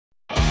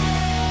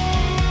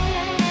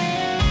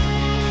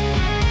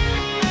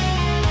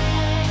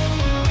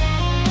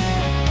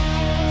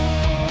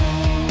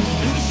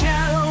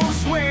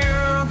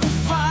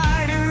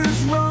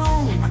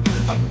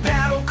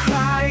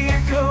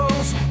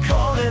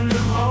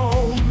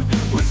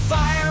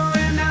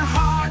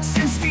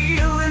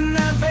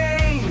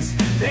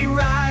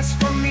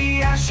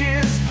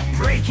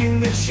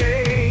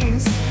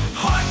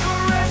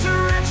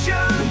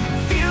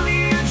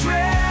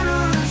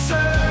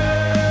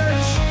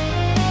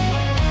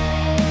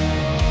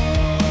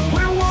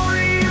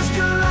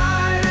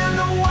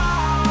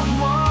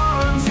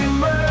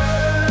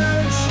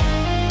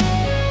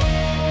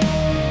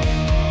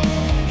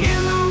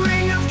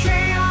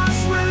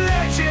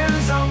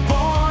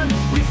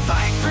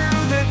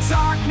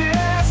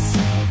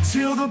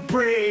the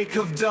break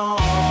of dawn.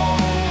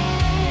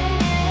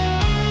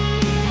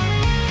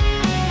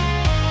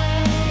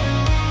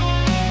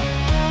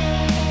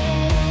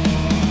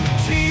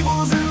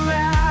 Tables and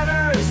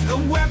ladders, the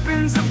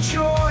weapons of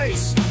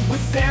choice.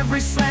 With every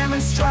slam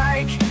and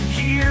strike,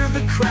 hear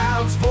the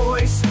crowd's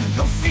voice.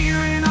 No fear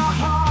in our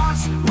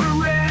hearts,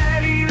 we're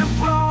ready to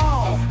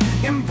brawl.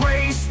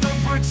 Embrace the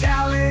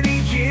brutality,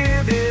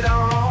 give it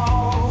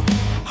all.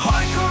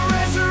 Hardcore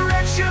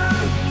resurrection,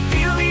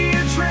 feel the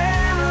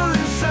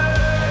adrenaline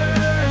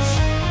surge.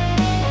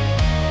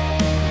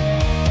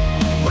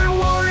 Where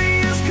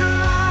warriors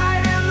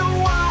collide and the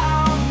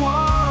wild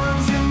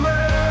ones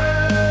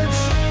emerge.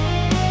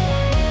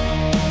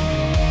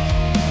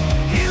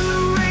 In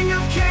the ring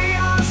of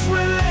chaos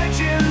where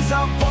legends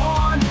are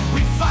born,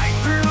 we fight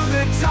through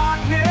the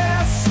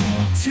darkness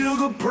till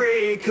the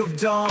break of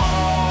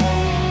dawn.